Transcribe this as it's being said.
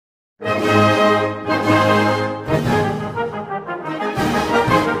Philippines,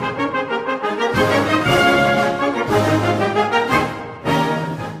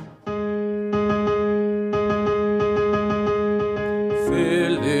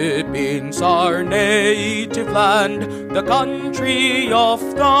 our native land, the country of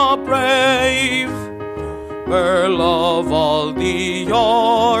the brave, pearl of all the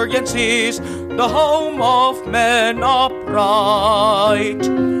Orient seas, the home of men upright.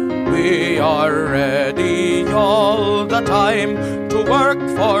 We are ready all the time to work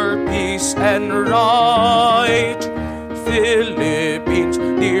for peace and right. Philippines,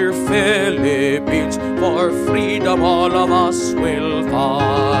 dear Philippines, for freedom all of us will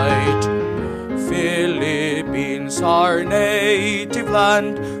fight. Philippines, our native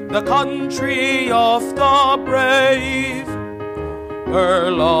land, the country of the brave,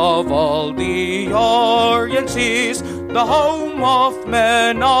 pearl of all the Orient seas, the home of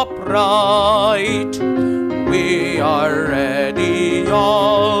men upright. We are ready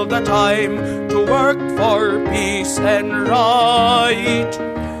all the time to work for peace and right.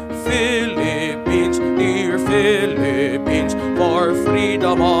 Philippines, dear Philippines, for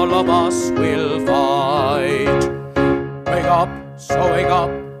freedom all of us will fight. Wake up, so wake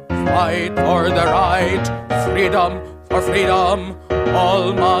up, fight for the right. Freedom, for freedom,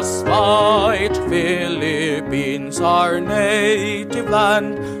 all must fight. Philippines, our native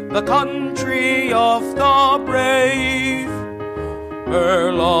land, the country of the brave,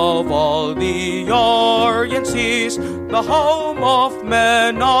 pearl of all the Orient seas, the home of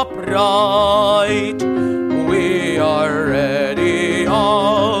men upright. We are ready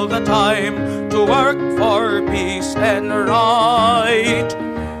all the time to work for peace and right.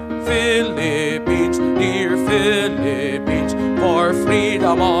 Philippines, dear Philippines, for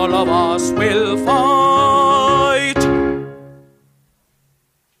freedom all of us will fight.